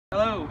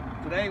Hello,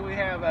 today we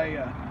have a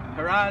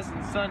Horizon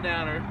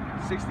Sundowner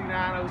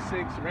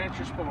 6906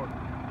 Rancher Sport.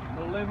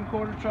 Little living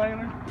quarter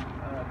trailer,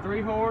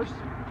 3 horse,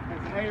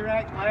 has a hay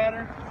rack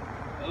ladder,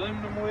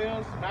 aluminum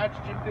wheels,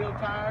 nitrogen filled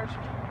tires,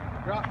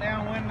 drop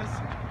down windows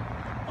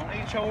on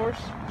each horse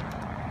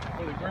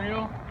with a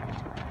grill,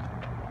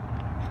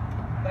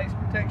 face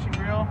protection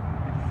grill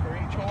for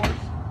each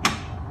horse,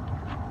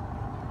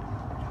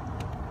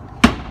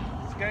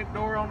 escape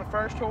door on the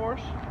first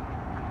horse,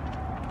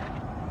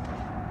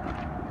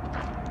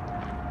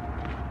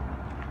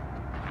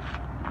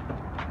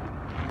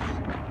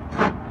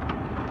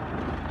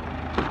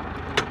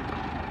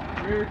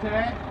 rear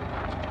tack,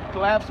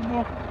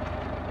 collapsible,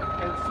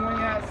 has a swing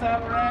out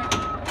saddle rack,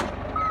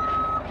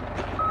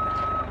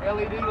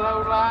 LED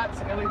load lights,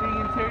 LED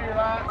interior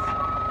lights,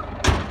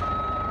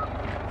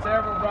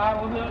 several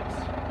bridle hooks,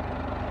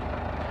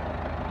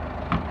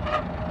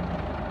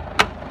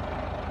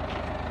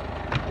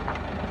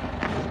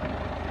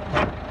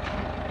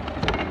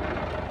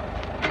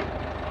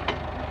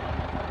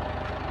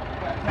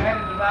 got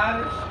padded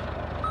dividers,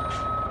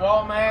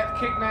 wall mats,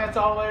 kick mats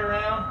all the way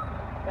around.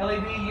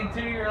 LED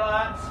interior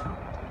lights,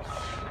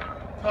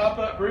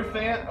 pop-up roof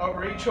vent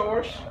over each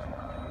horse,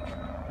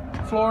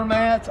 floor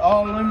mats,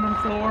 all aluminum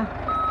floor.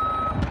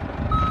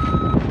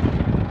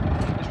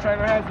 This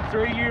trailer has a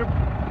 3-year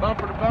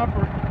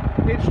bumper-to-bumper,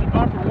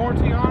 hitch-to-bumper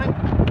warranty on it.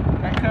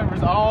 That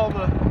covers all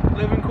the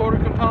living quarter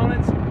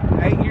components,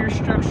 8-year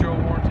structural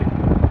warranty.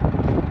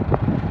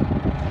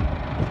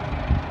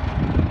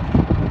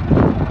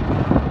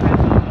 Has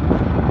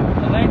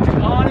an electric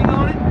awning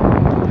on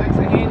it, makes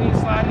it handy to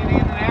slide it in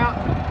and out.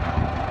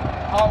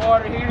 Hot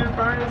water heater,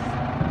 furnace,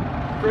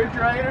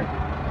 refrigerator.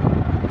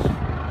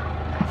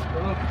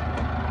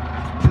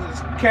 This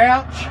is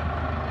couch,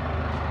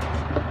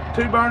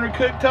 2-burner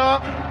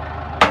cooktop,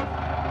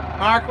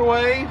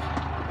 microwave,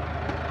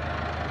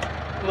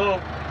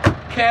 little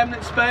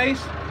cabinet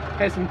space.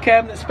 Has some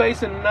cabinet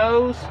space in the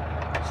nose,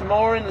 some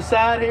more in the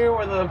side here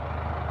with a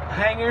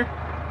hanger,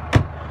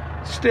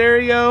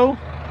 stereo,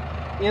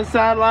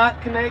 inside light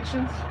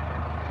connections,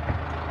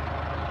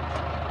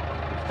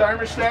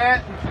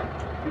 thermostat,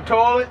 your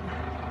toilet,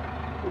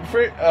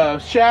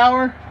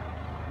 shower,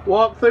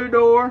 walk-through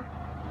door,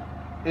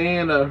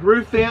 and a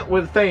roof vent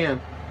with a fan.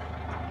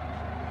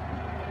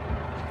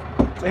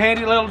 It's a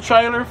handy little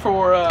trailer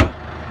for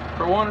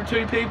 1 or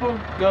 2 people.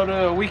 Go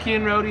to a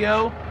weekend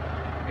rodeo,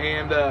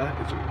 and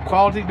it's a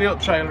quality built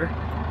trailer.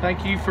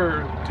 Thank you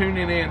for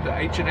tuning in to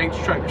H&H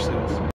Tractor Sales.